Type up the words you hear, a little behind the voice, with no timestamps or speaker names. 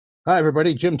Hi,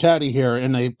 everybody. Jim Tatti here,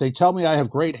 and they tell me I have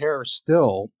great hair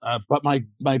still. But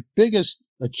my biggest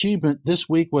achievement this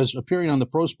week was appearing on the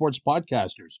Pro Sports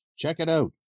Podcasters. Check it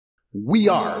out. We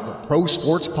are the Pro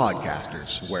Sports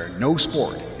Podcasters, where no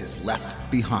sport is left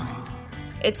behind.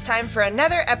 It's time for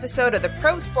another episode of the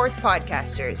Pro Sports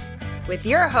Podcasters with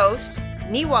your hosts,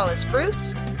 Nee Wallace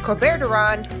Bruce, Corbett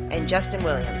Durand, and Justin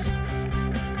Williams.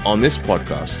 On this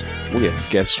podcast, we have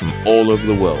guests from all over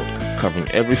the world, covering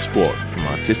every sport from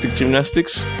artistic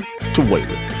gymnastics to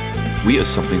weightlifting. We have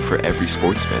something for every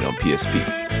sports fan on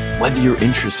PSP. Whether your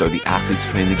interests are the athletes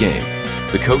playing the game,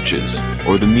 the coaches,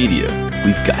 or the media,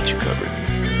 we've got you covered.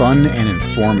 Fun and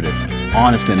informative,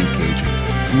 honest and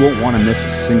engaging. You won't want to miss a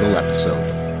single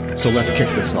episode. So let's kick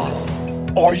this off.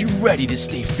 Are you ready to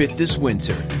stay fit this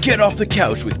winter? Get off the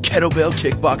couch with Kettlebell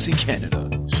Kickboxing Canada.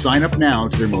 Sign up now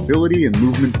to their mobility and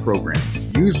movement program.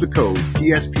 Use the code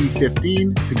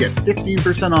PSP15 to get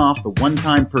 15% off the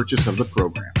one-time purchase of the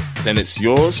program. Then it's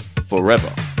yours forever.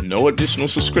 No additional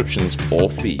subscriptions or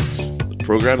fees. The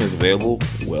program is available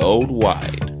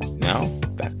worldwide. Now,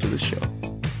 back to the show.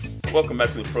 Welcome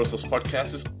back to the Pro Sports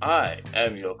Podcasters. I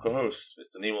am your co-host,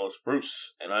 Mr. Nee Wallace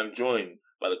Bruce, and I'm joined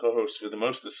by the co-host with the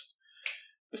mostest,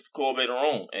 Mr. Corbett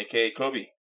Durand, a.k.a. Kobe.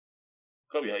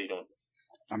 Kobe, how you doing?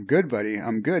 I'm good, buddy.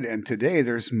 I'm good. And today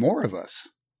there's more of us.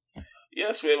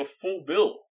 Yes, we have a full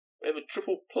bill. We have a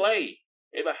triple play.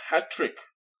 We have a hat trick.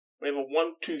 We have a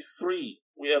 1, 2, 3.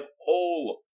 We have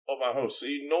all of our hosts. So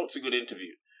you know it's a good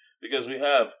interview because we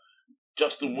have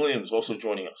Justin Williams also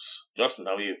joining us. Justin,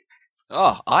 how are you?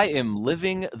 Oh, I am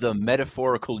living the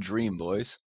metaphorical dream,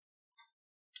 boys.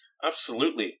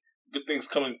 Absolutely. Good things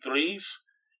come in threes,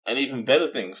 and even better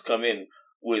things come in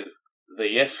with the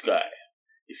yes guy.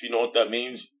 If you know what that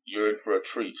means, you're in for a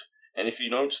treat. And if you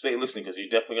don't, stay listening because you're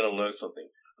definitely going to learn something.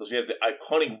 Because we have the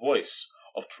iconic voice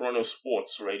of Toronto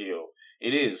sports radio.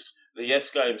 It is the yes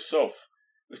guy himself,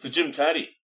 Mr. Jim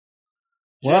Tatti.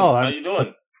 Jim, Well, how you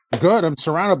doing? Good. I'm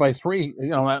surrounded by three.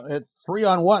 It's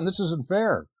 3-on-1. This isn't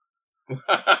fair.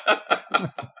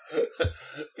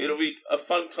 It'll be a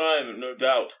fun time, no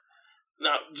doubt.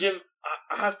 Now, Jim,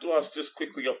 I have to ask just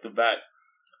quickly off the bat.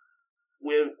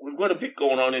 We've got a bit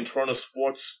going on in Toronto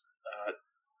sports.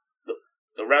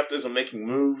 The Raptors are making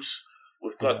moves.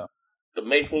 We've got the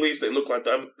Maple Leafs. They look like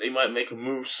they might make a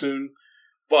move soon.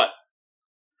 But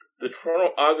the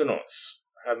Toronto Argonauts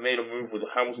have made a move with the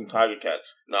Hamilton Tiger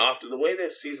Cats. Now, after the way their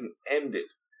season ended,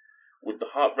 with the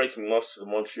heartbreaking loss to the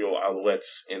Montreal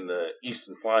Alouettes in the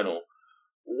Eastern Final,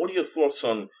 what are your thoughts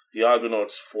on the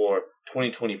Argonauts for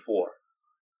 2024?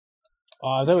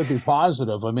 That would be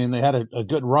positive. I mean, they had a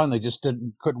good run. They just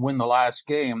couldn't win the last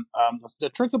game. The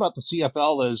trick about the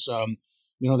CFL is,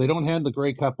 they don't hand the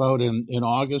Grey Cup out in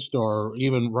August or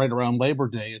even right around Labor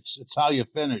Day. It's how you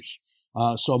finish.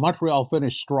 So Montreal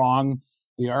finished strong.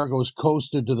 The Argos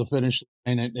coasted to the finish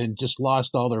line and just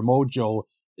lost all their mojo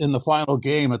in the final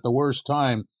game at the worst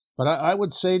time. But I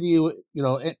would say to you,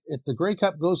 if the Grey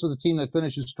Cup goes to the team that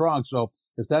finishes strong. So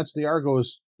if that's the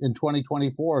Argos in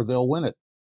 2024, they'll win it.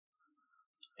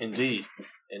 Indeed.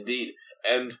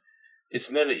 And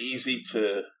it's never easy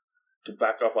to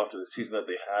back up after the season that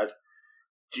they had.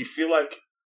 Do you feel like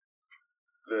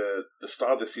the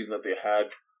start of the season that they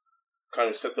had kind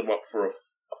of set them up for a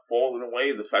fall in a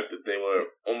way? The fact that they were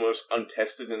almost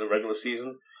untested in the regular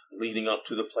season leading up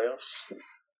to the playoffs?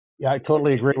 Yeah, I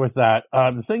totally agree with that.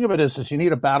 The thing of it is you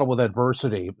need a battle with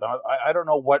adversity. I don't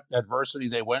know what adversity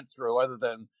they went through other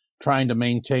than trying to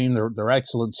maintain their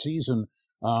excellent season.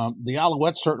 The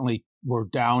Alouettes certainly were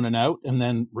down and out and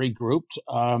then regrouped.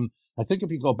 I think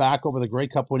if you go back over the Grey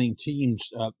Cup winning teams,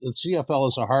 the CFL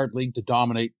is a hard league to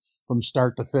dominate from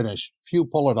start to finish. Few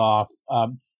pull it off.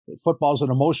 Football's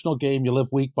an emotional game. You live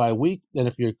week by week. And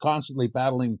if you're constantly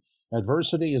battling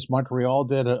adversity, as Montreal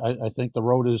did, I think the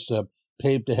road is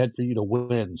paved ahead for you to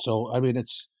win. So, I mean,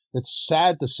 it's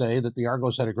sad to say that the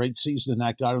Argos had a great season and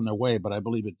that got in their way, but I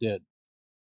believe it did.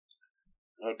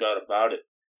 No doubt about it.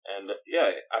 And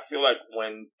I feel like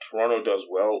when Toronto does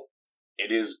well,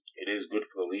 it is good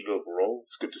for the league overall.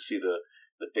 It's good to see the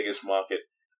biggest market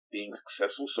being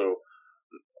successful. So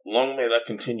long may that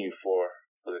continue for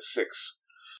the Six.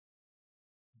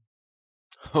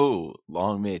 Oh,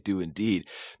 long may it do indeed.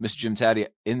 Mr. Jim Tatti,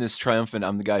 in this triumphant,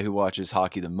 I'm the guy who watches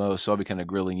hockey the most, so I'll be kind of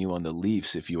grilling you on the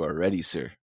Leafs if you are ready,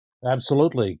 sir.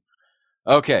 Absolutely.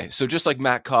 Okay, so just like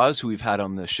Matt Cause, who we've had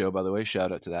on the show, by the way,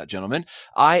 shout out to that gentleman,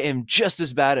 I am just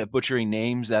as bad at butchering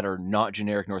names that are not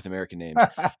generic North American names.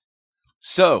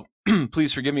 So,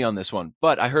 please forgive me on this one,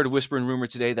 but I heard a whisper and rumor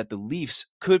today that the Leafs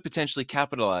could potentially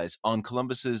capitalize on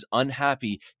Columbus's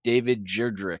unhappy David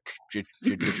Girdrick.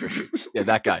 Yeah,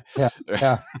 that guy.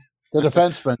 Yeah. The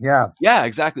defenseman, yeah. Yeah,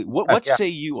 exactly. What Yeah. say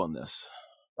you on this?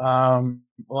 Well,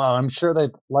 I'm sure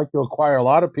they'd like to acquire a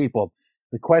lot of people.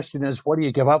 The question is, what do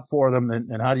you give up for them,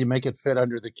 and how do you make it fit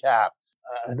under the cap?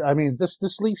 I mean,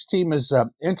 this Leafs team is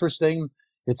interesting.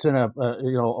 It's in a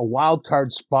wild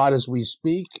card spot as we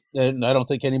speak, and I don't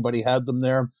think anybody had them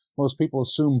there. Most people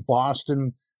assume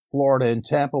Boston, Florida, and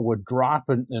Tampa would drop,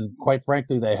 and quite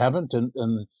frankly, they haven't.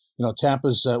 And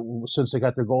Tampa's since they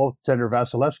got their goaltender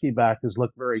Vasilevsky back has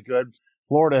looked very good.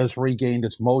 Florida has regained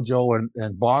its mojo,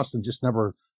 and Boston just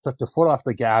never took their foot off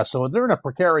the gas. So they're in a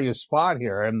precarious spot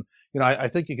here. And I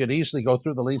think you could easily go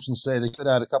through the Leafs and say they could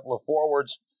add a couple of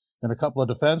forwards and a couple of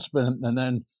defensemen, and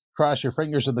then cross your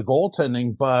fingers at the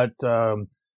goaltending. But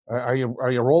are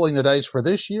you rolling the dice for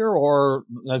this year, or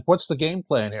like what's the game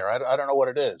plan here? I don't know what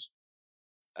it is.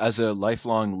 As a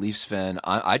lifelong Leafs fan,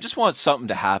 I just want something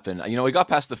to happen. We got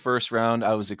past the first round.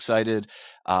 I was excited.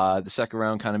 The second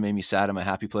round kind of made me sad in my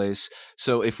happy place.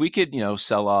 So if we could,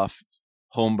 sell off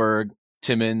Holmberg,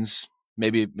 Timmins,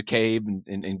 maybe McCabe,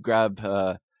 and grab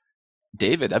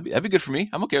David, that'd be good for me.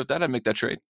 I'm okay with that. I'd make that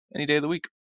trade any day of the week.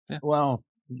 Yeah. Well,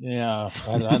 yeah,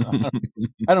 I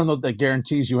don't know if that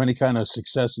guarantees you any kind of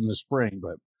success in the spring,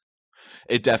 but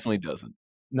it definitely doesn't.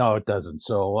 No, it doesn't.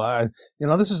 So,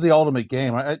 this is the ultimate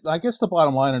game. I guess the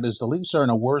bottom line is the Leafs are in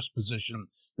a worse position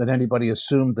than anybody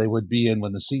assumed they would be in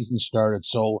when the season started.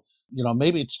 So,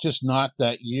 maybe it's just not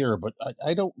that year, but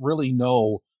I don't really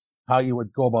know how you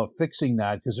would go about fixing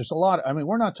that, because there's a lot. I mean,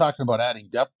 we're not talking about adding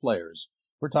depth players.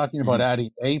 We're talking about adding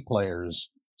A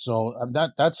players. So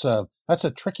that's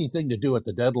a tricky thing to do at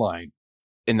the deadline.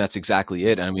 And that's exactly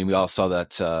it. I mean, we all saw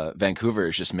that Vancouver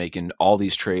is just making all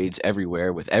these trades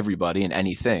everywhere with everybody and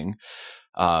anything.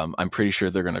 I'm pretty sure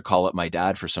they're going to call up my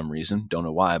dad for some reason. Don't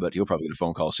know why, but he'll probably get a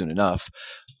phone call soon enough.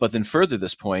 But then further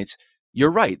this point,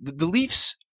 you're right. The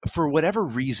Leafs, for whatever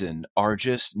reason, are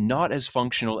just not as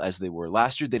functional as they were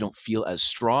last year. They don't feel as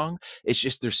strong. It's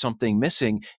just there's something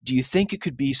missing. Do you think it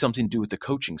could be something to do with the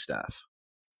coaching staff?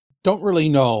 Don't really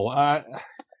know. I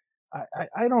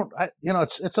don't,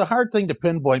 it's a hard thing to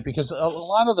pinpoint, because a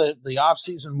lot of the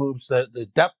off-season moves, the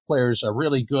depth players are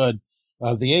really good.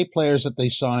 The A players that they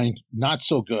signed, not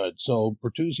so good. So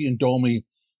Bertuzzi and Domi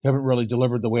haven't really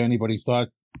delivered the way anybody thought.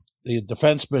 The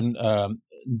defensemen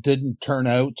didn't turn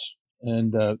out.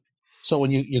 And so when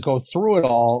you go through it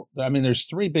all, I mean, there's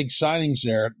three big signings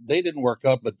there. They didn't work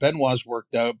out, but Benoit's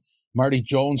worked out. Marty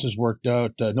Jones has worked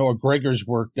out. Noah Gregor's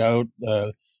worked out.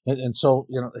 And so,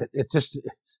 it just...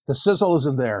 The sizzle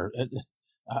isn't there.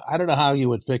 I don't know how you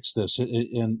would fix this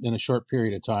in a short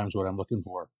period of time is what I'm looking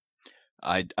for.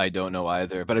 I don't know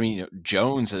either. But I mean,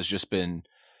 Jones has just been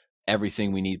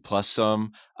everything we need plus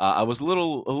some. I was a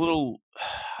little,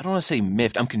 I don't want to say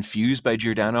miffed. I'm confused by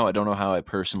Giordano. I don't know how I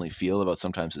personally feel about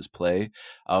sometimes his play.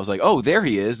 I was like, oh, there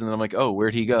he is. And then I'm like, oh,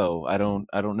 where'd he go? I don't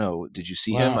know. Did you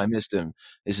see him? I missed him.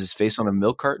 Is his face on a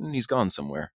milk carton? He's gone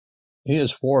somewhere. He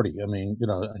is 40. I mean,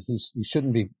 he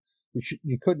shouldn't be.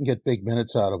 You couldn't get big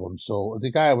minutes out of him. So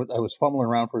the guy I was fumbling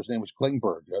around for, his name was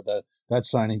Klingberg. That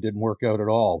signing didn't work out at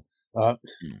all.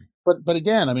 But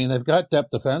again, I mean, they've got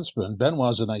depth defensemen.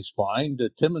 Benoit's a nice find.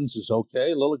 Timmins is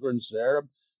okay. Liljegren's there.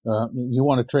 You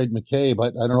want to trade McCabe,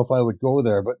 but I don't know if I would go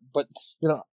there. But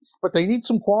they need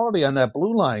some quality on that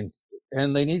blue line,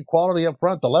 and they need quality up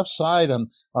front. The left side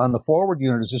on the forward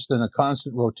unit is just in a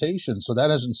constant rotation, so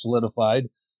that hasn't solidified.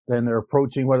 Then they're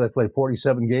approaching they play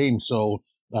 47 games, so.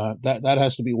 That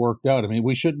has to be worked out. I mean,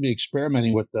 we shouldn't be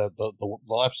experimenting with the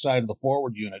left side of the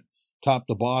forward unit, top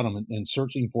to bottom, and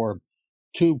searching for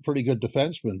two pretty good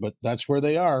defensemen, but that's where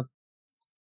they are.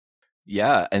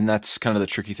 Yeah, and that's kind of the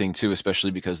tricky thing too,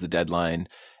 especially because the deadline.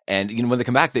 And when they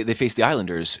come back, they face the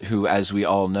Islanders, who, as we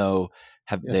all know,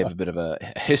 they have a bit of a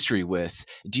history with.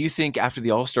 Do you think after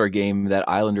the All-Star game, that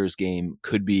Islanders game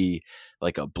could be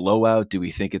like a blowout? Do we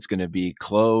think it's going to be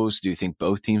close? Do you think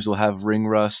both teams will have ring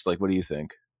rust? Like, what do you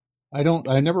think? I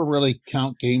never really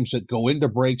count games that go into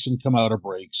breaks and come out of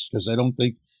breaks, because I don't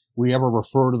think we ever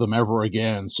refer to them ever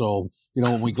again. So,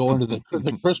 when we go into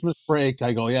the Christmas break,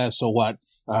 I go, yeah, so what?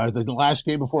 The last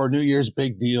game before New Year's,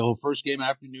 big deal. First game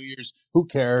after New Year's, who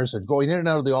cares? And going in and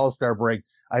out of the All-Star break,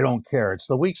 I don't care. It's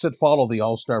the weeks that follow the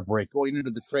All-Star break, going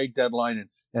into the trade deadline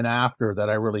and after, that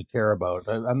I really care about.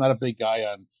 I'm not a big guy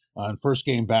on first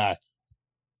game back.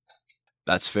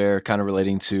 That's fair. Kind of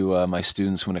relating to my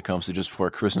students when it comes to just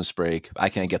before Christmas break. I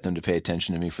can't get them to pay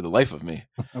attention to me for the life of me.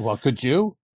 Well, could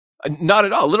you? Not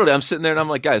at all. Literally, I'm sitting there and I'm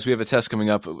like, guys, we have a test coming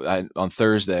up on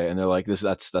Thursday. And they're like,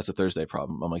 that's a Thursday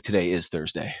problem. I'm like, today is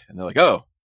Thursday. And they're like, oh,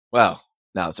 well,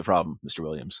 now it's a problem, Mr.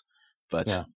 Williams.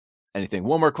 But anything.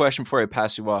 One more question before I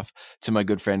pass you off to my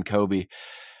good friend Kobe.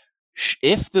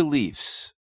 If the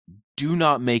Leafs do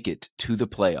not make it to the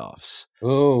playoffs,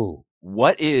 Oh,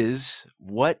 what is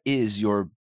your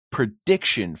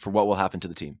prediction for what will happen to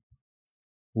the team?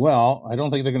 well, I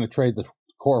don't think they're going to trade the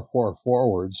core four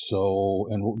forwards,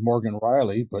 and Morgan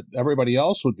Riley, but everybody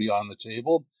else would be on the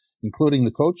table, including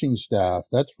the coaching staff.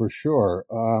 That's for sure.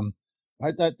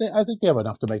 I think they have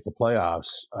enough to make the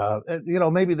playoffs.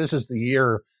 Maybe this is the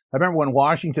year. I remember when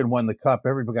Washington won the cup,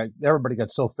 everybody got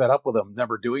so fed up with them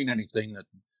never doing anything that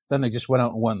then they just went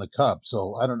out and won the cup.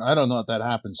 So I don't know if that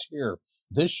happens here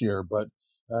this year, but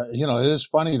it is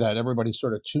funny that everybody's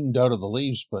sort of tuned out of the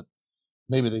Leafs, but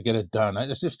maybe they get it done.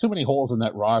 It's just too many holes in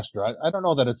that roster. I don't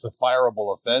know that it's a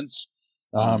fireable offense.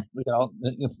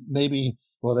 Maybe,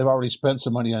 well, they've already spent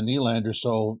some money on Nylander,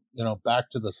 so, back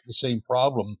to the same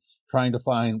problem, trying to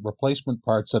find replacement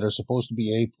parts that are supposed to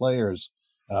be A players.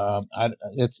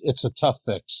 It's a tough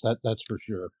fix. That's for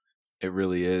sure. It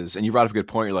really is. And you brought up a good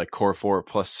point. You're like core four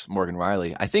plus Morgan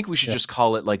Riley. I think we should just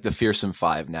call it like the fearsome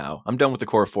five now. I'm done with the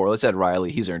core four. Let's add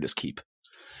Riley. He's earned his keep.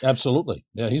 Absolutely.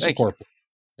 Yeah, he's a core.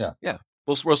 Yeah. Yeah.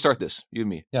 We'll start this, you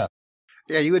and me. Yeah.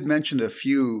 Yeah, you had mentioned a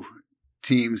few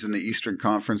teams in the Eastern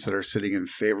Conference that are sitting in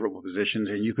favorable positions,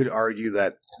 and you could argue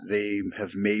that they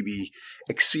have maybe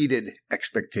exceeded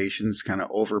expectations, kind of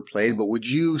overplayed. But would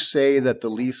you say that the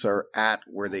Leafs are at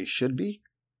where they should be?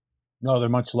 No, they're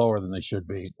much lower than they should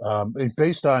be.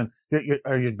 Based on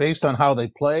how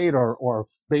they played, or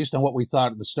based on what we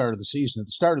thought at the start of the season? At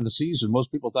the start of the season,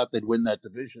 most people thought they'd win that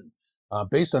division.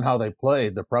 Based on how they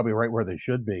played, they're probably right where they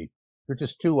should be. They're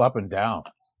just too up and down.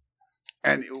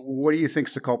 And what do you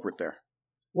think's the culprit there?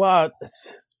 Well,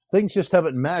 things just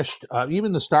haven't meshed.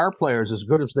 Even the star players, as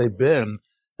good as they've been,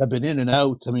 have been in and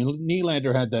out. I mean,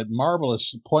 Nylander had that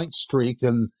marvelous point streak,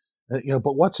 and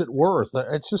but what's it worth?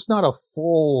 It's just not a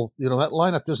full. That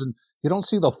lineup doesn't. You don't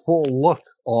see the full look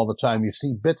all the time. You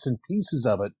see bits and pieces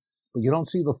of it, but you don't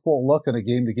see the full look on a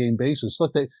game-to-game basis.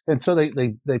 Look, they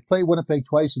play Winnipeg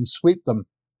twice and sweep them.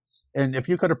 And if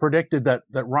you could have predicted that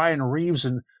Ryan Reeves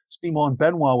and Simon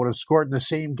Benoit would have scored in the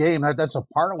same game, that's a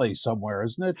parlay somewhere,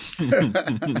 isn't it?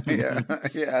 Yeah,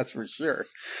 that's for sure.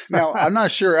 Now, I'm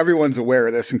not sure everyone's aware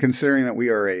of this, and considering that we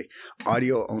are a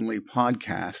audio-only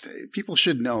podcast, people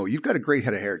should know you've got a great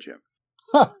head of hair, Jim.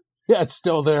 Yeah, it's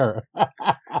still there.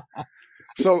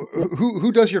 So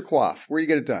who does your coif? Where do you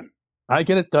get it done? I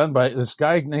get it done by this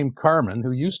guy named Carmen,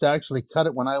 who used to actually cut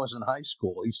it when I was in high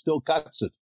school. He still cuts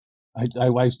it. I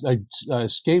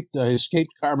escaped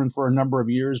Carmen for a number of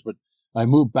years, but I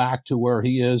moved back to where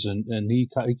he is, and he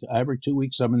every 2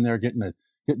 weeks I'm in there getting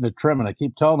the trim, and I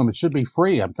keep telling him it should be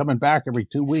free. I'm coming back every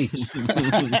 2 weeks.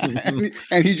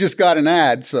 and he just got an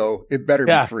ad, so it better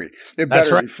be free. It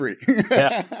better be free.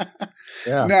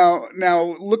 Yeah.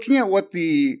 Now, looking at what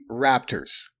the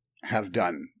Raptors have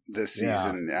done this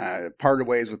season, parted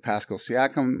ways with Pascal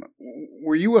Siakam.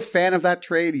 Were you a fan of that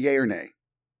trade, yay or nay?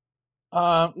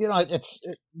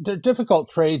 They're difficult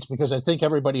trades because I think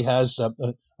everybody has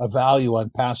a value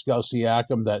on Pascal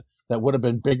Siakam that would have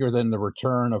been bigger than the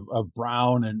return of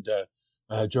Brown and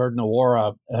Jordan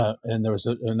Nwora, and there was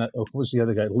who was the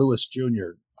other guy, Lewis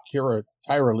Jr.,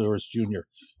 Kyra Lewis Jr.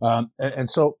 And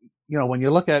so when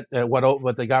you look at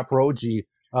what they got for OG,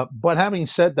 but having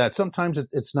said that, sometimes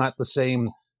it's not the same.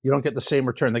 You don't get the same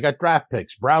return. They got draft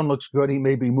picks. Brown looks good. He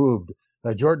may be moved.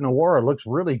 Jordan Nwora looks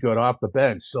really good off the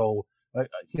bench. So.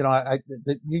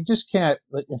 You just can't.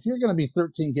 If you're going to be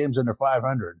 13 games under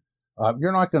 500,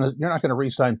 you're not going to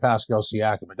re-sign Pascal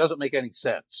Siakam. It doesn't make any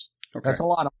sense. Okay. That's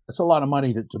a lot of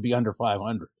money to be under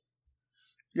 500.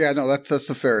 Yeah, no, that's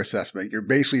a fair assessment. You're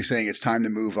basically saying it's time to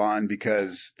move on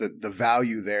because the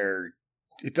value there,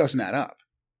 it doesn't add up.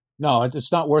 No, it's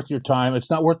not worth your time.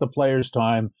 It's not worth the players'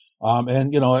 time. And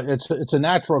it's a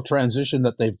natural transition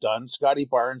that they've done. Scotty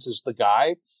Barnes is the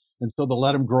guy. And so they'll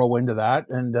let him grow into that.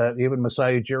 And even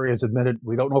Masai Ujiri has admitted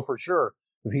we don't know for sure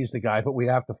if he's the guy, but we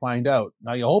have to find out.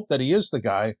 Now, you hope that he is the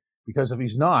guy, because if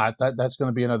he's not, that's going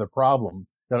to be another problem.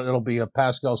 It'll be a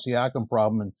Pascal Siakam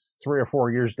problem in 3 or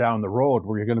 4 years down the road,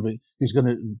 where he's going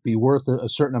to be worth a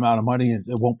certain amount of money, and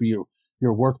it won't be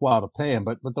you're worthwhile to pay him.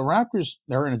 But the Raptors,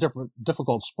 they're in a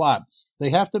difficult spot. They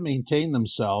have to maintain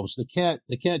themselves. They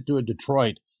can't do a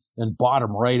Detroit and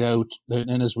bottom right out.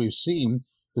 And as we've seen,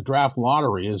 the draft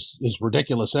lottery is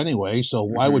ridiculous anyway, so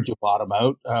why would you bottom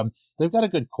out? They've got a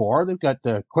good core. They've got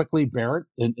Quickly, Barrett,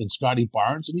 and Scotty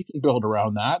Barnes, and you can build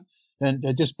around that. And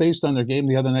just based on their game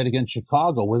the other night against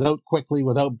Chicago, without Quickly,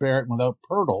 without Barrett, and without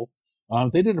Pirtle,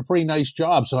 they did a pretty nice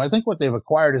job. So I think what they've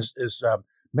acquired is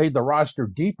made the roster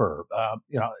deeper.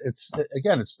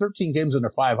 It's 13 games under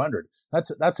 500.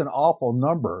 That's an awful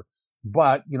number.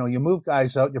 But you move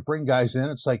guys out, you bring guys in.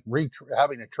 It's like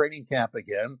having a training camp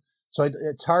again. So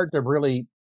it's hard to really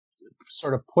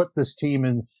sort of put this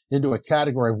team into a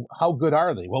category of how good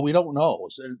are they? Well, we don't know.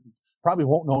 So probably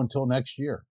won't know until next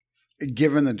year.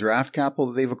 Given the draft capital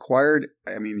that they've acquired,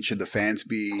 I mean, should the fans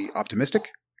be optimistic?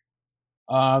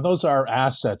 Those are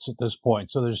assets at this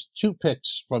point. So there's 2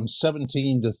 picks from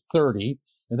 17 to 30,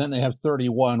 and then they have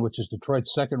 31, which is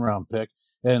Detroit's second round pick.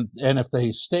 And if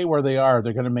they stay where they are,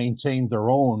 they're going to maintain their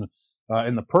own.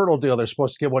 In the Pirtle deal, they're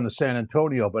supposed to give one to San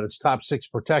Antonio, but it's top 6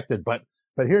 protected. But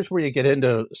here's where you get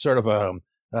into sort of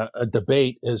a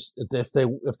debate: is if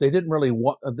they didn't really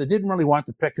want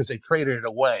the pick because they traded it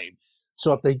away.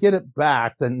 So if they get it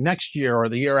back, then next year or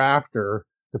the year after,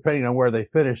 depending on where they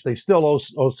finish, they still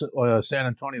owe San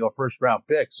Antonio a first round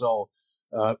pick. So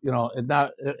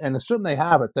and assume they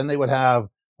have it, then they would have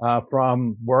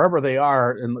from wherever they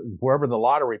are and wherever the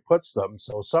lottery puts them.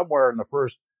 So somewhere in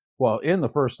the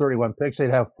first 31 picks,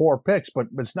 they'd have 4 picks, but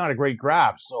it's not a great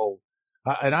draft. So,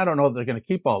 and I don't know if they're going to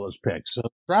keep all those picks. So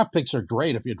draft picks are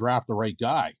great if you draft the right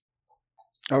guy.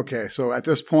 Okay. So at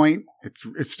this point,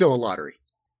 it's still a lottery.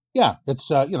 Yeah.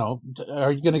 It's, are you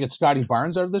going to get Scotty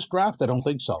Barnes out of this draft? I don't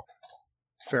think so.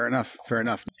 Fair enough.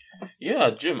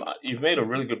 Yeah, Jim, you've made a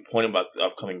really good point about the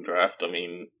upcoming draft. I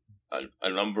mean, a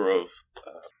number of,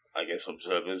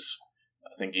 observers,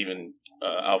 I think even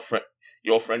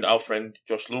your friend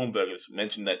Josh Lundberg has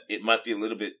mentioned that it might be a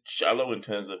little bit shallow in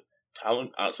terms of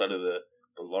talent outside of the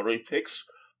lottery picks.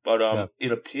 But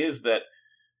It appears that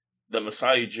the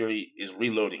Masai Ujiri is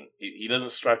reloading. He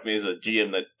doesn't strike me as a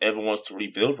GM that ever wants to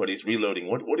rebuild, but he's reloading.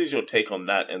 What is your take on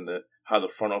that and how the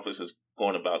front office has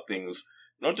gone about things,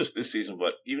 not just this season,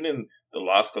 but even in the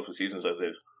last couple of seasons as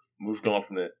they've moved on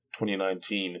from the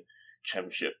 2019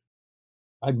 championship?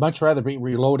 I'd much rather be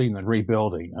reloading than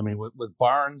rebuilding. I mean, with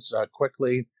Barnes,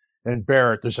 Quickly, and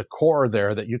Barrett, there's a core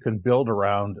there that you can build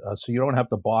around, so you don't have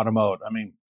to bottom out. I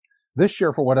mean, this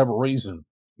year, for whatever reason,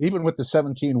 even with the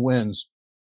 17 wins,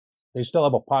 they still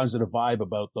have a positive vibe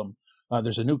about them.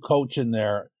 There's a new coach in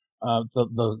there.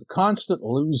 The constant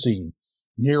losing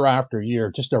year after year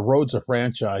just erodes a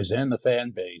franchise and the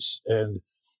fan base. And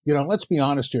let's be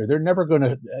honest here. They're never going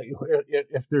to,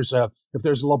 if there's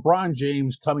LeBron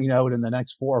James coming out in the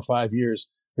next 4 or 5 years,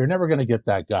 they're never going to get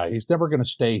that guy. He's never going to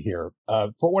stay here,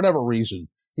 for whatever reason.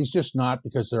 He's just not,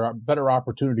 because there are better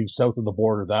opportunities south of the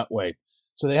border that way.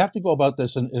 So they have to go about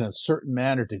this in a certain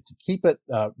manner to keep it,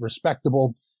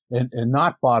 respectable and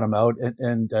not bottom out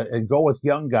and go with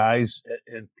young guys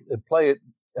and play it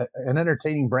an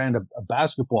entertaining brand of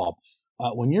basketball.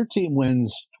 When your team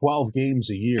wins 12 games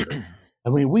a year, I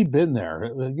mean, we've been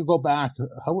there. You go back,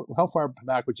 how far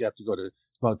back would you have to go to?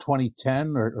 About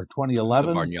 2010 or 2011?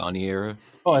 The Mariani era.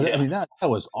 Oh, yeah. I mean, that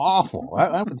was awful.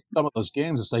 I went to some of those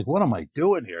games. It's like, what am I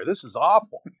doing here? This is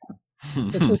awful.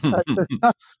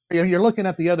 You're looking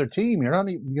at the other team. You're not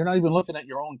even looking at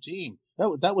your own team.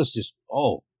 That was just,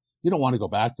 you don't want to go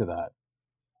back to that.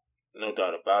 No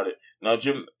doubt about it. Now,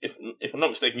 Jim, if I'm not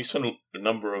mistaken, you spent a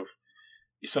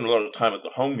lot of time at the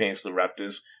home games of the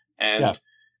Raptors, and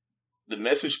the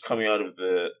message coming out of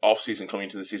the offseason, coming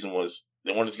into the season, was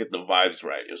they wanted to get the vibes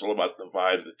right. It was all about the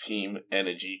vibes, the team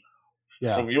energy.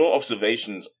 Yeah. From your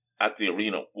observations at the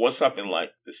arena, what's that been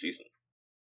like this season?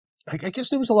 I guess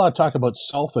there was a lot of talk about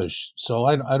selfish, so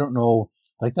I don't know.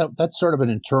 Like that's sort of an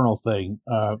internal thing,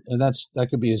 and that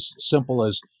could be as simple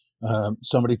as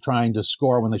somebody trying to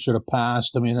score when they should have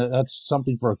passed. I mean, that's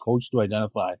something for a coach to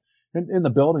identify. In the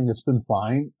building, it's been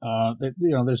fine.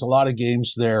 There's a lot of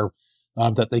games there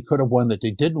that they could have won that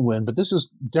they didn't win, but this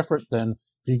is different than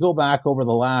if you go back over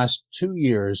the last 2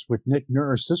 years with Nick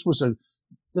Nurse. This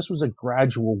was a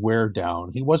gradual wear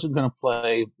down. He wasn't going to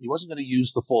play. He wasn't going to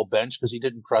use the full bench because he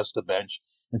didn't trust the bench,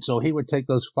 and so he would take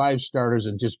those 5 starters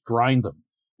and just grind them.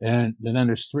 And then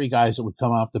there's 3 guys that would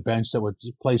come off the bench that would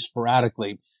play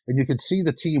sporadically, and you could see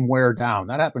the team wear down.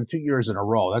 That happened 2 years in a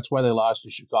row. That's why they lost to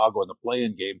Chicago in the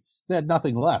play-in game. They had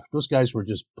nothing left. Those guys were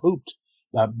just pooped.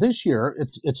 This year,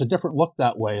 it's a different look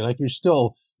that way. Like you're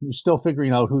still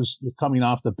figuring out who's coming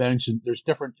off the bench, and there's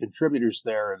different contributors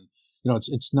there. And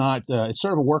it's not it's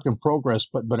sort of a work in progress,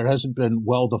 but it hasn't been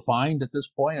well defined at this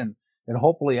point. And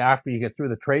hopefully after you get through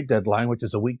the trade deadline, which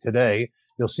is a week today,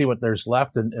 you'll see what there's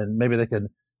left, and maybe they can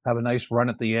have a nice run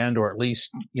at the end, or at least,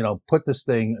 put this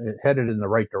thing headed in the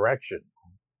right direction.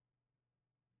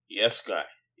 Yes, guy.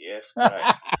 Yes,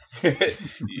 guy.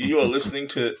 You are listening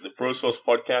to the Pro Sports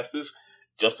Podcasters,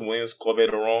 Justin Williams,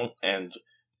 Corbett Durand, and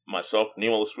myself,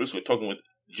 Neil Ellis-Bruce. We're talking with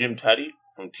Jim Tatti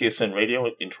from TSN Radio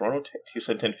in Toronto,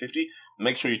 TSN 1050.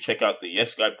 Make sure you check out the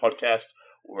Yes Guy podcast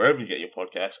wherever you get your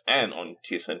podcasts and on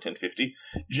TSN 1050.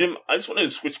 Jim, I just wanted to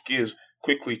switch gears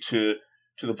quickly to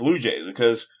the Blue Jays,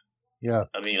 because Yeah.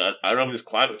 I mean, I don't know if this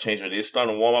climate change, but it is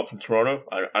starting to warm up in Toronto.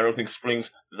 I don't think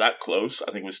spring's that close.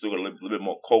 I think we're still got a little bit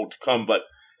more cold to come, but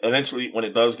eventually when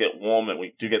it does get warm and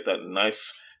we do get that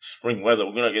nice spring weather,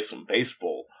 we're going to get some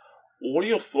baseball. What are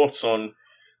your thoughts on,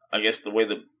 I guess, the way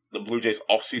the Blue Jays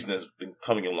offseason has been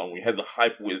coming along? We had the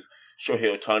hype with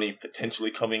Shohei Ohtani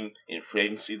potentially coming in free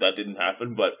agency. That didn't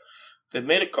happen, but they've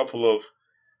made a couple of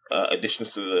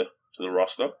additions to the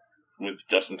roster with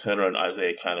Justin Turner and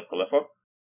Isaiah Kiner-Falefa.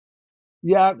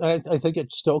 Yeah, I think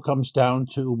it still comes down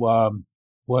to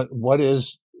what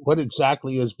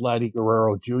exactly is Vladdy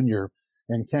Guerrero Jr.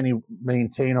 and can he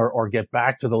maintain or get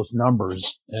back to those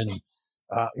numbers? And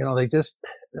I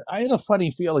had a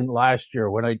funny feeling last year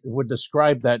when I would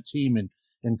describe that team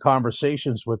in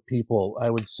conversations with people. I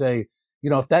would say,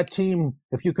 if that team,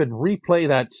 if you could replay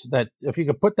that, if you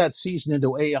could put that season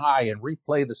into AI and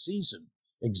replay the season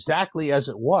exactly as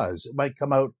it was, it might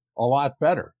come out a lot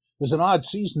better. It was an odd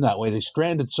season that way. They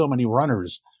stranded so many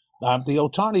runners. The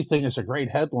Ohtani thing is a great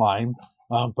headline,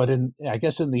 but I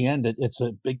guess in the end, it's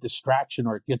a big distraction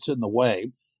or it gets in the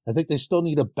way. I think they still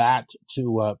need a bat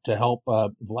to help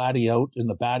Vladdy out in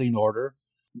the batting order.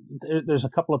 There's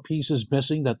a couple of pieces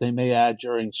missing that they may add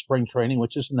during spring training,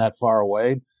 which isn't that far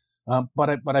away.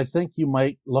 But I think you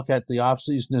might look at the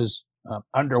offseason as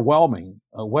underwhelming.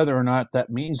 Whether or not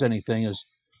that means anything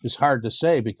is hard to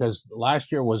say because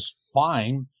last year was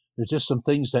fine. There's just some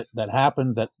things that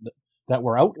happened that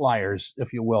were outliers,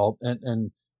 if you will,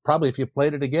 and probably if you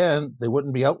played it again, they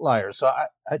wouldn't be outliers. So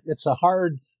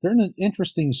they're in an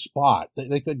interesting spot.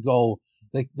 They could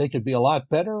be a lot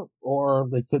better or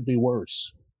they could be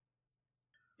worse.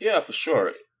 Yeah, for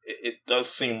sure. It does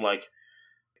seem like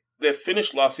their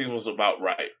finish last season was about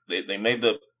right. They made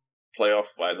the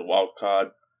playoff by the wild card.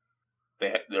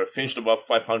 They're finished above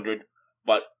 500,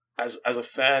 but as a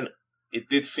fan, it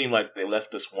did seem like they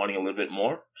left us wanting a little bit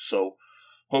more. So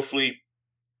hopefully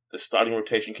the starting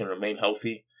rotation can remain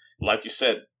healthy. Like you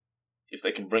said, if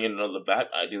they can bring in another bat,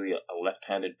 ideally a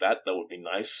left-handed bat, that would be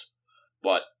nice.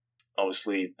 But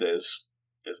obviously there's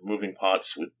moving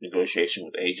parts with negotiation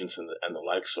with agents and the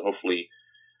like. So hopefully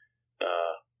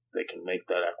they can make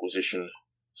that acquisition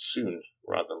soon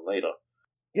rather than later.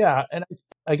 Yeah, and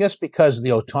I guess because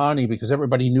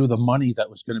everybody knew the money that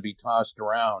was going to be tossed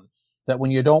around, that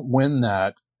when you don't win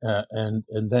that, and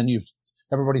then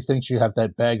everybody thinks you have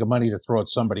that bag of money to throw at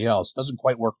somebody else. It doesn't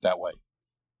quite work that way.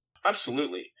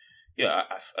 Absolutely. Yeah,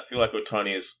 I feel like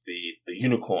Ohtani is the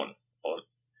unicorn or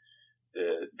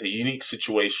the unique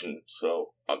situation.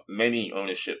 So many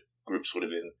ownership groups would have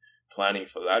been planning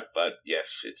for that. But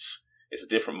yes, it's a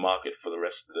different market for the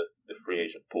rest of the free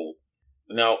agent pool.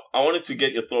 Now, I wanted to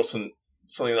get your thoughts on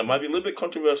something that might be a little bit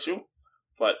controversial,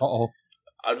 but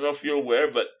I don't know if you're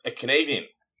aware, but a Canadian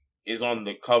is on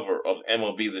the cover of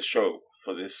MLB The Show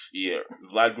for this year.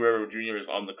 Vlad Guerrero Jr. is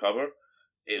on the cover.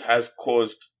 It has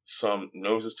caused some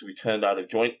noses to be turned out of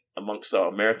joint amongst our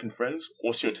American friends.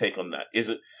 What's your take on that?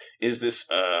 Is this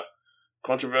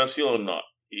controversial or not?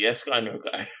 Yes guy, no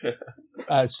guy.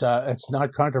 It's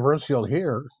not controversial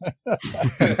here.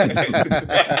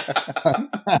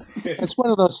 It's one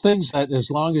of those things that as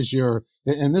long as you're,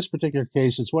 in this particular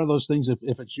case, it's one of those things, if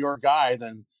it's your guy,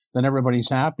 then everybody's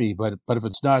happy. But if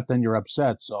it's not, then you're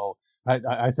upset. So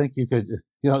I think you could,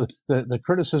 the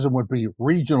criticism would be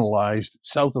regionalized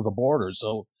south of the border.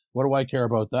 So what do I care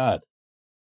about that?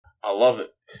 I love it.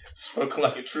 Spoken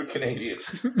like a true Canadian.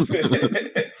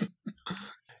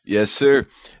 Yes, sir.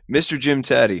 Mr. Jim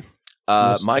Tatti,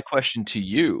 yes. My question to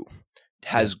you,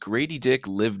 has Grady Dick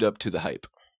lived up to the hype?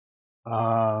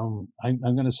 I'm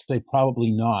going to say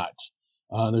probably not.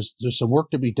 There's some work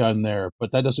to be done there,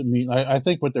 but that doesn't mean, I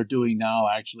think what they're doing now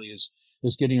actually is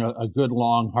getting a good,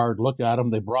 long, hard look at him.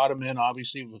 They brought him in,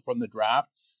 obviously, from the draft.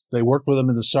 They worked with him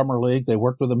in the summer league. They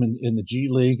worked with him in the G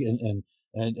League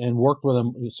and worked with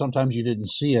him. Sometimes you didn't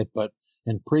see it, but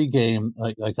in pregame,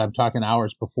 like I'm talking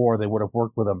hours before, they would have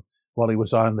worked with him while he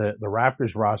was on the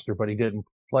Raptors roster, but he didn't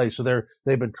play. So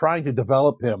they've been trying to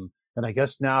develop him. And I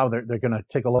guess now they're going to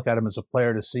take a look at him as a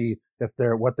player to see if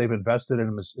what they've invested in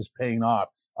him is paying off.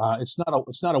 It's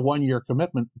not a 1-year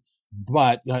commitment,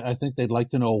 but I think they'd like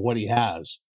to know what he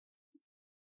has.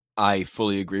 I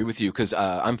fully agree with you because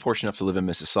I'm fortunate enough to live in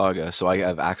Mississauga, so I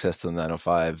have access to the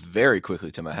 905 very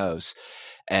quickly to my house,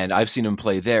 and I've seen him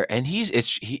play there. And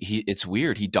it's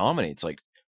weird. He dominates, like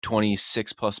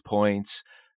 26 plus points,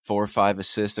 4 or 5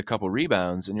 assists, a couple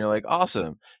rebounds, and you're like,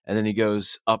 awesome. And then he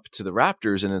goes up to the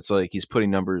Raptors, and it's like he's putting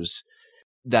numbers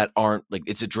that aren't like,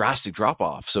 it's a drastic drop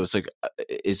off. So it's like,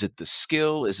 is it the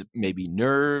skill? Is it maybe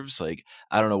nerves? Like,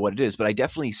 I don't know what it is, but I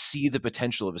definitely see the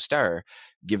potential of a star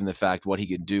given the fact what he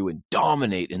can do and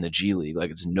dominate in the G League.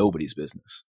 Like, it's nobody's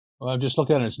business. Well, I'm just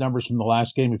looking at his numbers from the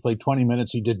last game. He played 20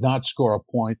 minutes. He did not score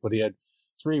a point, but he had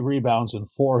 3 rebounds and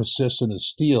 4 assists and a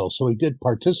steal. So he did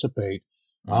participate.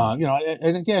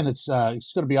 And again, it's going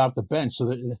to be off the bench. So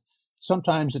that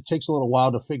sometimes it takes a little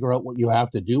while to figure out what you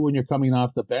have to do when you're coming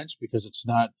off the bench because it's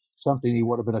not something he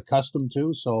would have been accustomed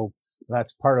to. So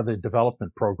that's part of the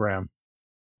development program.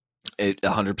 It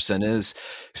 100% is.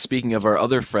 Speaking of our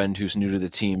other friend who's new to the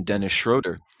team, Dennis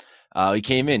Schroeder, he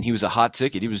came in. He was a hot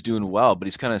ticket. He was doing well, but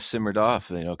he's kind of simmered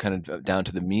off, kind of down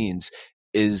to the means.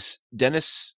 Is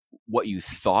Dennis what you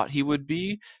thought he would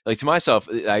be? Like, to myself,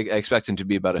 I expect him to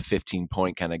be about a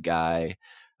 15-point kind of guy,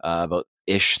 about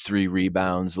 3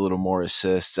 rebounds, a little more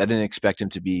assists. I didn't expect him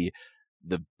to be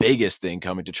the biggest thing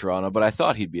coming to Toronto, but I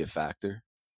thought he'd be a factor.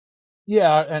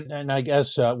 Yeah, and I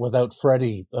guess without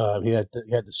Freddie, he had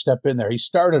to step in there. He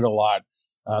started a lot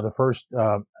the first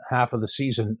half of the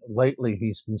season. Lately,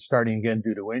 he's been starting again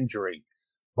due to injury,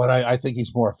 but I think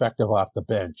he's more effective off the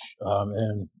bench.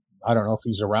 And I don't know if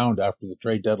he's around after the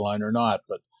trade deadline or not,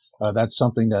 but that's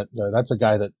something that's a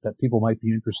guy that people might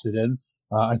be interested in.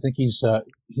 I think he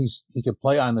could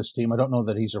play on this team. I don't know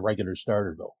that he's a regular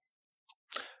starter though.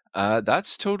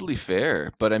 That's totally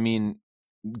fair, but I mean,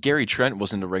 Gary Trent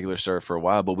wasn't a regular starter for a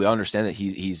while, but we understand that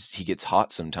he gets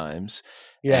hot sometimes.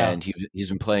 Yeah, and he's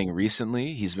been playing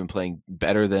recently. He's been playing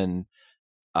better than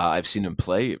I've seen him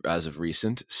play as of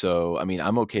recent. So I mean,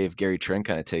 I'm okay if Gary Trent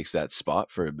kind of takes that spot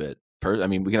for a bit. I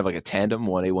mean, we can have like a tandem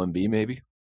 1A 1B maybe.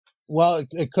 Well,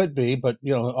 it could be, but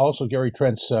also Gary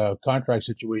Trent's contract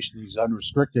situation. He's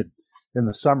unrestricted in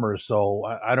the summer, so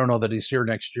I don't know that he's here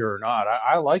next year or not.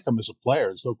 I like him as a player.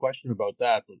 There's no question about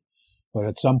that. But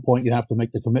at some point, you have to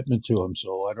make the commitment to him.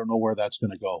 So I don't know where that's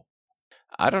going to go.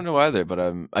 I don't know either, but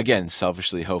I'm, again,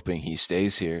 selfishly hoping he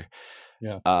stays here.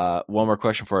 Yeah. One more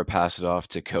question before I pass it off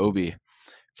to Kobe.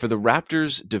 For the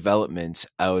Raptors' development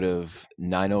out of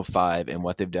 905 and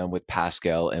what they've done with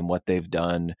Pascal and what they've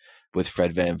done with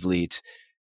Fred VanVleet,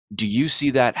 do you see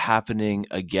that happening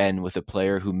again with a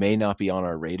player who may not be on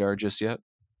our radar just yet?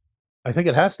 I think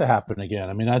it has to happen again.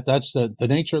 I mean, that's the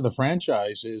nature of the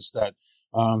franchise is that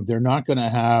they're not going to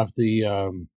have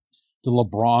the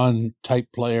LeBron type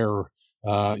player.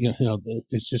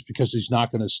 It's just because he's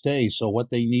not going to stay. So what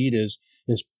they need is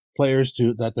players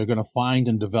that they're going to find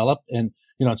and develop. And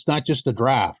it's not just the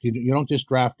draft. You don't just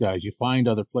draft guys. You find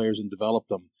other players and develop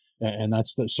them. And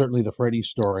that's certainly the Freddie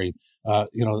story.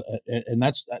 And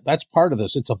that's part of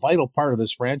this. It's a vital part of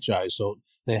this franchise. So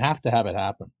they have to have it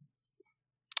happen.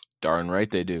 Darn right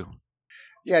they do.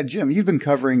 Yeah, Jim, you've been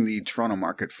covering the Toronto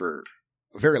market for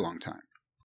a very long time.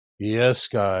 Yes,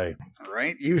 Guy. All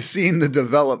right. You've seen the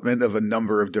development of a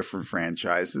number of different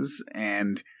franchises,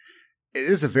 and it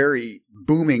is a very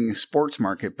booming sports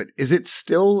market, but is it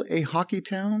still a hockey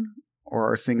town,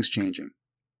 or are things changing?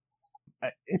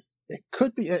 It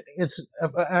could be.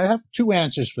 I have 2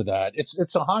 answers for that.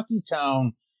 It's a hockey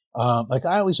town. Like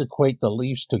I always equate the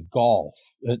Leafs to golf,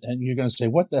 and you're going to say,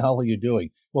 what the hell are you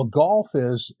doing? Well, golf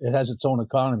it has its own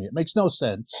economy. It makes no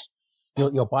sense.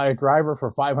 You'll buy a driver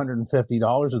for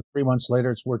 $550 and 3 months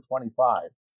later it's worth $25.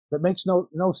 That makes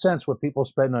no sense what people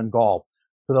spend on golf.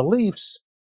 For the Leafs,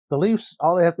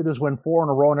 all they have to do is win 4 in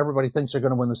a row and everybody thinks they're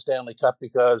going to win the Stanley Cup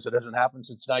because it hasn't happened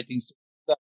since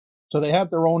 1967. So they have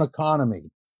their own economy.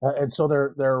 And so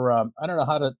they're I don't know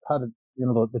how to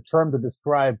the term to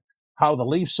describe how the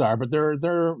Leafs are, but they're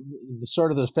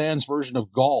sort of the fans' version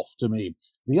of golf to me.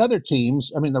 The other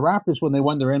teams, I mean, the Raptors, when they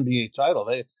won their NBA title,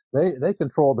 they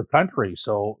control the country,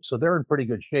 so they're in pretty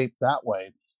good shape that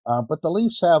way. But the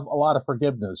Leafs have a lot of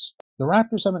forgiveness. The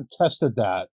Raptors haven't tested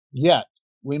that yet.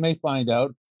 We may find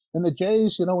out. And the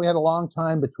Jays, we had a long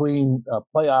time between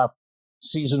playoff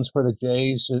seasons for the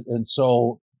Jays, and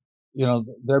so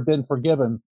they've been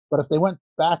forgiven. But if they went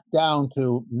back down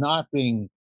to not being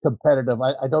competitive,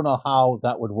 I don't know how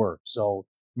that would work. So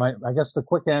I guess the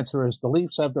quick answer is the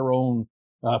Leafs have their own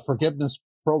forgiveness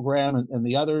program, and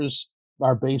the others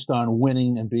are based on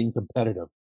winning and being competitive.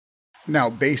 Now,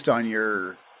 based on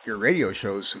your radio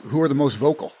shows, who are the most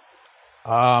vocal?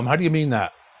 How do you mean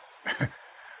that?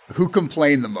 Who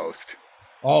complain the most?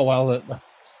 Oh, well, the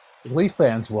Leaf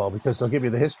fans will, because they'll give you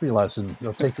the history lesson.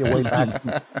 They'll take you way back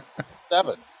to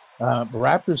 7. The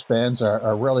Raptors fans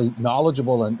are really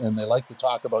knowledgeable and they like to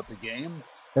talk about the game.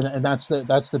 And that's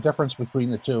the difference between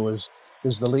the two is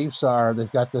the Leafs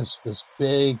they've got this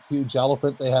big, huge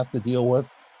elephant they have to deal with.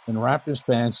 And Raptors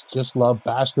fans just love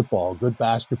basketball, good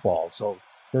basketball. So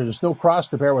there's no cross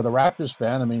to bear with a Raptors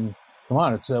fan. I mean, come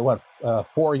on, it's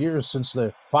 5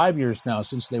 years now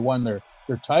since they won their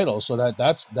title. So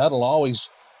that'll always,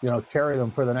 carry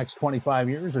them for the next 25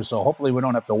 years or so. Hopefully we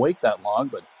don't have to wait that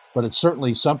long, but it's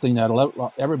certainly something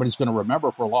that everybody's going to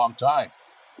remember for a long time.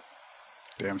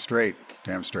 Damn straight.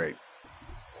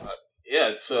 Yeah,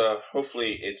 it's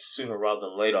hopefully it's sooner rather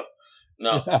than later.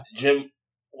 Now, Jim,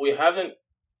 we haven't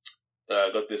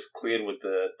got this cleared with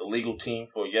the legal team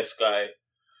for Yes Guy,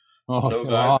 No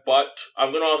Guy, but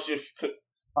I'm going to ask you if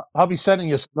I'll be sending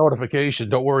you a notification.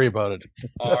 Don't worry about it.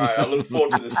 all right, I look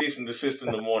forward to the cease and desist in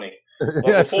the morning.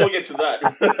 But before we get to that,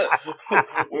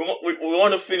 we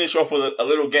want to finish off with a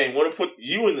little game. We want to put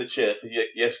you in the chair for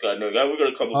Yes Guy, No Guy. We've got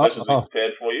a couple of questions we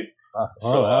prepared for you.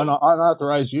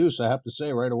 Unauthorized use, I have to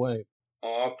say right away.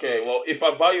 Okay, well, if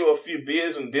I buy you a few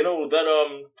beers and dinner, will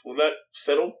that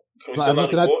settle? Can we settle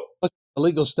look on at the court? the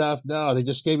legal staff now. They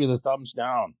just gave you the thumbs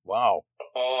down. Wow.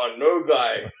 Oh, No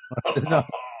Guy.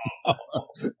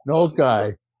 No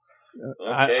Guy.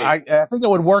 Okay. I think it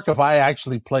would work if I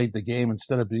actually played the game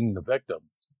instead of being the victim.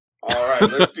 All right,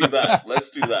 let's do that.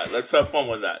 Let's have fun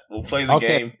with that. We'll play the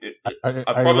game. I Are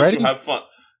promise you ready? you'll have fun.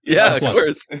 Yeah, of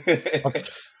course. Okay.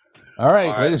 All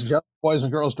right, ladies and gentlemen, boys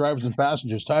and girls, drivers and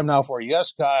passengers, time now for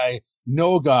Yes Guy,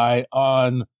 No Guy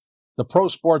on the Pro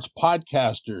Sports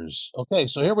Podcasters. Okay,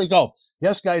 so here we go.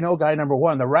 Yes Guy, No Guy number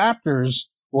one. The Raptors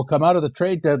will come out of the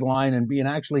trade deadline and be in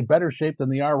actually better shape than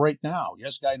they are right now.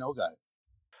 Yes Guy, No Guy.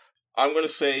 I'm going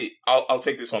to say, I'll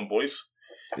take this one, boys.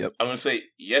 Yep. I'm going to say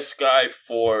Yes Guy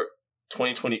for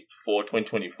 2024,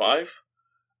 2025.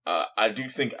 I do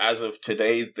think as of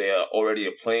today, they are already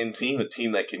a playing team, a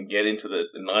team that can get into the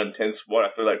 9-10 spot.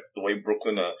 I feel like the way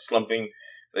Brooklyn are slumping,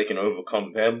 they can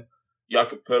overcome them.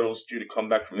 Jakob Poeltl's due to come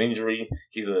back from injury.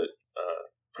 He's a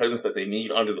presence that they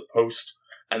need under the post.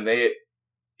 And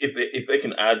if they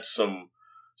can add some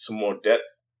more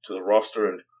depth to the roster,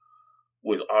 and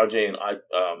with RJ and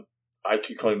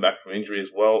IQ coming back from injury as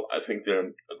well, I think they're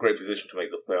in a great position to make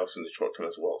the playoffs in the short term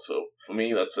as well. So for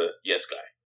me, that's a Yes Guy.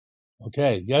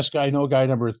 Okay, Yes Guy, No Guy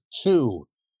number two.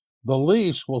 The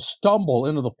Leafs will stumble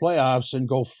into the playoffs and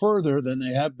go further than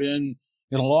they have been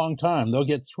in a long time. They'll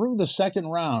get through the second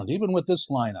round, even with this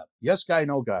lineup. Yes Guy,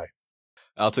 No Guy.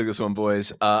 I'll take this one,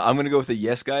 boys. I'm going to go with a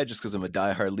Yes Guy just because I'm a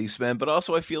diehard Leafs fan, but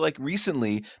also I feel like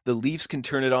recently the Leafs can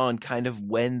turn it on kind of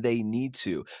when they need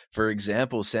to. For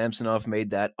example, Samsonov made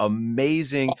that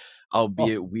amazing,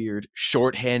 albeit weird,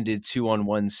 shorthanded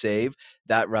 2-on-1 save.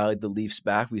 That rallied the Leafs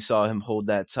back. We saw him hold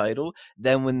that title.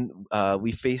 Then when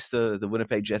we faced the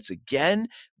Winnipeg Jets again,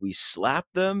 we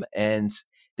slapped them, and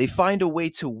they find a way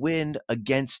to win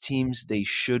against teams they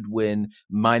should win,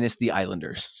 minus the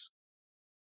Islanders.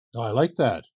 Oh, I like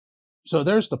that. So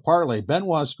there's the parlay.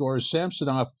 Benoit scores,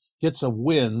 Samsonov gets a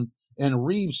win, and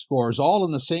Reeves scores all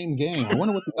in the same game. I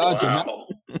wonder what the odds are.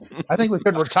 I think we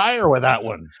could retire with that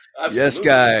one. Absolutely. Yes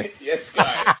Guy. Yes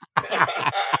Guy.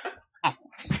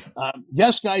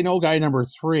 Yes Guy, No Guy number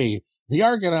three. The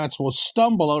Argonauts will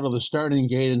stumble out of the starting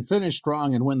gate and finish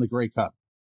strong and win the Grey Cup.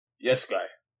 Yes Guy.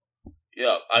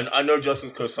 Yeah, I know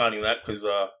Justin's co-signing that because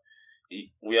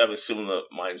we have a similar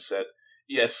mindset.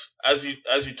 Yes, as you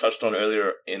touched on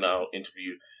earlier in our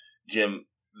interview, Jim,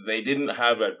 they didn't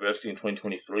have adversity in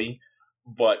 2023,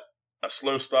 but a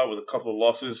slow start with a couple of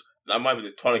losses, that might be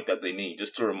the tonic that they need,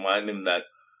 just to remind them that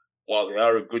while they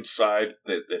are a good side,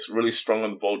 they're really strong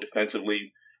on the ball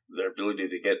defensively, their ability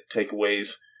to get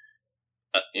takeaways,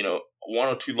 one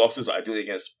or two losses, ideally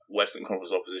against Western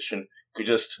Conference opposition, could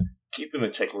just keep them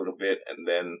in check a little bit, and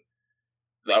then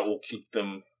that will keep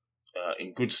them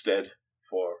in good stead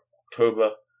for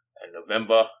October and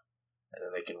November, and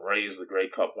then they can raise the Grey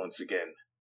Cup once again.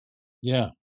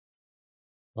 Yeah.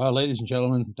 Well, ladies and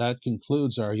gentlemen, that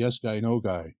concludes our Yes Guy, No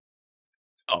Guy.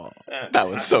 Oh, that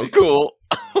was so cool.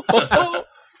 That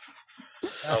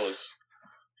was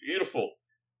beautiful.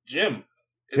 Jim,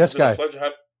 Yes Guy.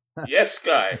 Yes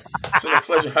Guy. It's been a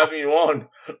pleasure having you on.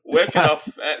 Where can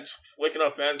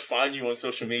our fans find you on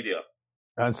social media?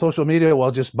 On social media,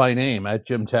 well, just by name. At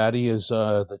Jim Tatti is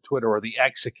the Twitter or the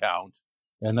X account,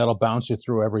 and that'll bounce you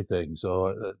through everything.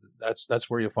 So that's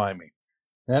where you find me.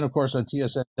 And, of course, on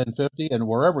TSN 1050 and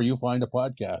wherever you find a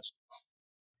podcast.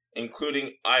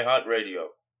 Including iHeartRadio.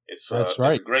 That's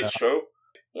right. It's a great show.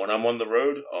 When I'm on the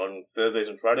road on Thursdays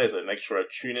and Fridays, I make sure I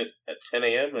tune it at 10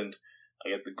 a.m. and I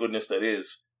get the goodness that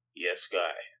is Yes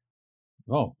Guy.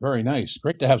 Oh, very nice.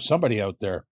 Great to have somebody out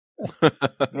there.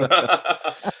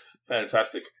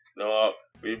 Fantastic. No,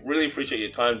 we really appreciate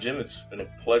your time, Jim. It's been a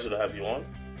pleasure to have you on.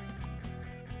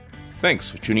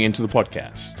 Thanks for tuning into the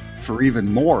podcast. For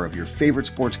even more of your favorite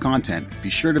sports content, be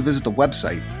sure to visit the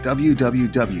website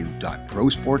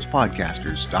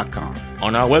www.prosportspodcasters.com.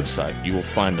 On our website, you will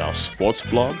find our sports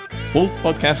blog, full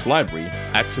podcast library,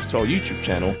 access to our YouTube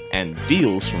channel, and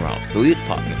deals from our affiliate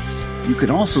partners. You can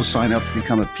also sign up to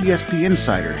become a PSP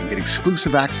Insider and get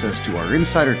exclusive access to our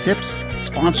insider tips,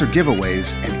 sponsor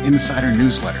giveaways, and insider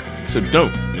newsletter. So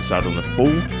don't miss out on the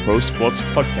full Pro Sports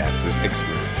Podcasters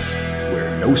experience, where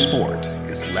no sport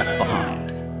is left behind.